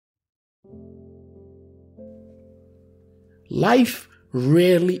Life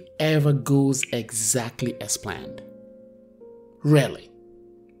rarely ever goes exactly as planned. Rarely.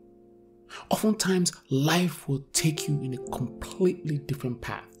 Oftentimes, life will take you in a completely different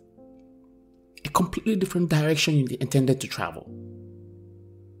path, a completely different direction you intended to travel.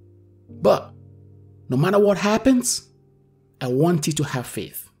 But no matter what happens, I want you to have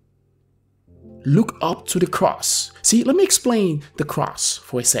faith. Look up to the cross. See, let me explain the cross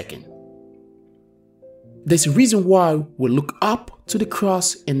for a second. There's a reason why we look up to the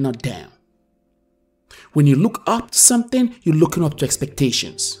cross and not down. When you look up to something, you're looking up to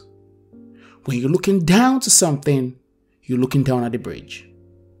expectations. When you're looking down to something, you're looking down at the bridge.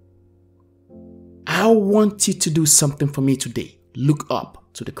 I want you to do something for me today. Look up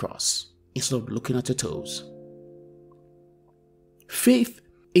to the cross instead of looking at your toes. Faith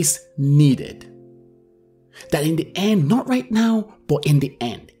is needed. That in the end, not right now, but in the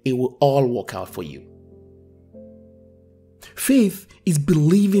end, it will all work out for you. Faith is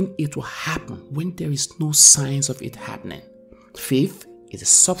believing it will happen when there is no signs of it happening. Faith is the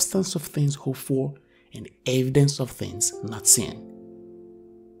substance of things hoped for and the evidence of things not seen.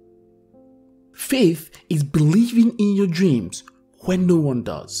 Faith is believing in your dreams when no one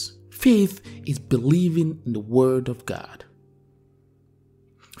does. Faith is believing in the Word of God.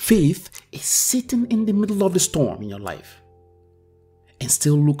 Faith is sitting in the middle of the storm in your life and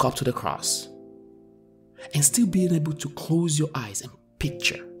still look up to the cross and still being able to close your eyes and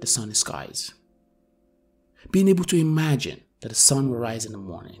picture the sunny skies. Being able to imagine that the sun will rise in the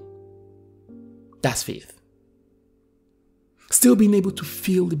morning. That's faith. Still being able to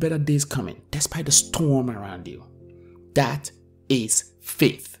feel the better days coming despite the storm around you. That is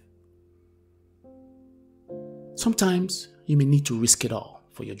faith. Sometimes you may need to risk it all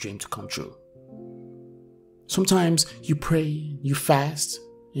for your dream to come true. Sometimes you pray, you fast,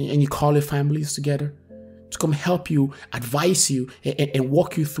 and you call your families together to come help you, advise you, and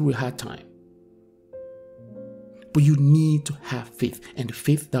walk you through a hard time. But you need to have faith, and the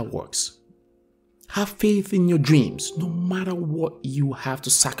faith that works. Have faith in your dreams, no matter what you have to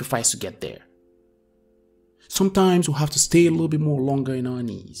sacrifice to get there. Sometimes we'll have to stay a little bit more longer in our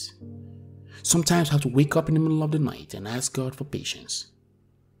knees. Sometimes we'll have to wake up in the middle of the night and ask God for patience.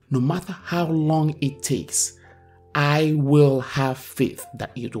 No matter how long it takes, I will have faith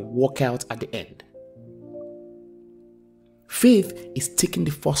that it will work out at the end. Faith is taking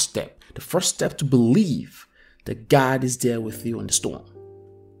the first step to believe that God is there with you in the storm,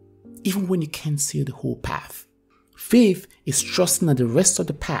 even when you can't see the whole path. Faith is trusting that the rest of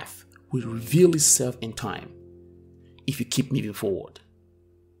the path will reveal itself in time if you keep moving forward.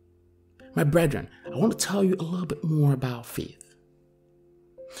 My brethren, I want to tell you a little bit more about faith.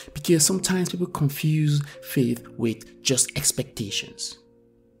 Because sometimes people confuse faith with just expectations.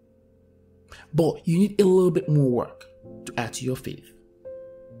 But you need a little bit more work to add to your faith.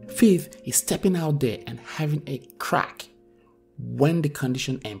 Faith is stepping out there and having a crack when the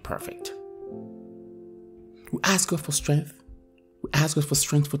condition ain't perfect. We ask God for strength. We ask God for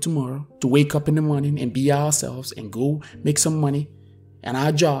strength for tomorrow, to wake up in the morning and be ourselves and go make some money and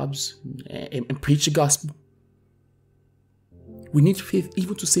our jobs and preach the gospel. We need faith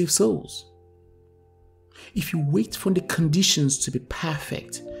even to save souls. If you wait for the conditions to be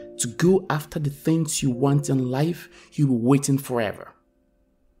perfect to go after the things you want in life, you'll be waiting forever.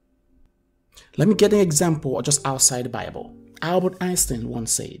 Let me get an example just outside the Bible. Albert Einstein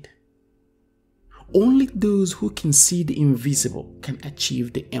once said, "Only those who can see the invisible can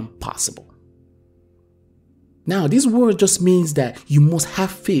achieve the impossible." Now, this word just means that you must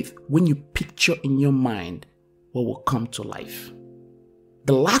have faith when you picture in your mind what will come to life.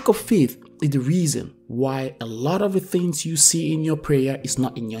 The lack of faith is the reason why a lot of the things you see in your prayer is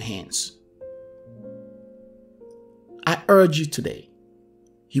not in your hands. I urge you today,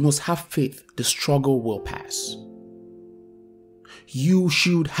 you must have faith the struggle will pass. You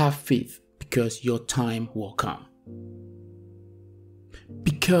should have faith because your time will come.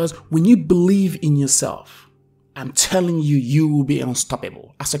 Because when you believe in yourself, I'm telling you, you will be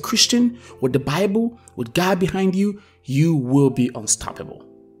unstoppable. As a Christian, with the Bible, with God behind you, you will be unstoppable.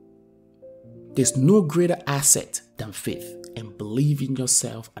 There's no greater asset than faith and believe in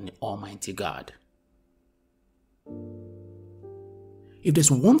yourself and the Almighty God. If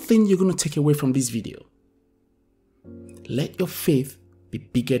there's one thing you're going to take away from this video, let your faith be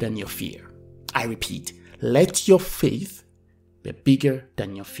bigger than your fear. I repeat, let your faith be bigger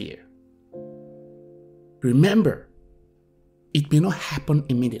than your fear. Remember, it may not happen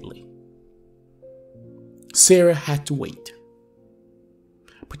immediately. Sarah had to wait.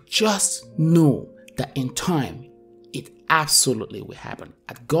 But just know that in time, it absolutely will happen.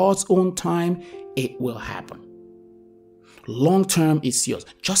 At God's own time, it will happen. Long term is yours.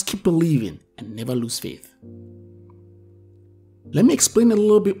 Just keep believing and never lose faith. Let me explain a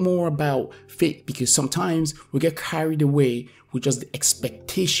little bit more about faith, because sometimes we get carried away with just the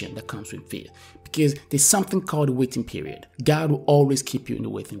expectation that comes with faith. Because there's something called the waiting period. God will always keep you in the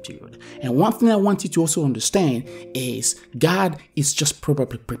waiting period. And one thing I want you to also understand is God is just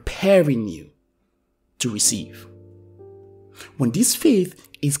probably preparing you to receive. When this faith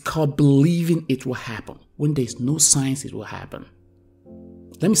is called believing it will happen, when there's no signs it will happen.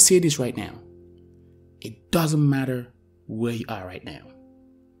 Let me say this right now. It doesn't matter where you are right now,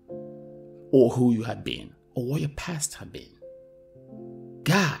 or who you have been, or what your past have been.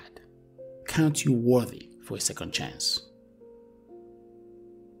 God counts you worthy for a second chance.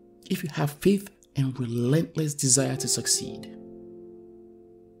 If you have faith and relentless desire to succeed,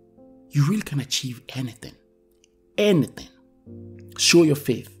 you really can achieve anything. Anything. Show your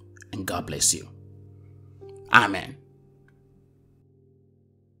faith, and God bless you. Amen.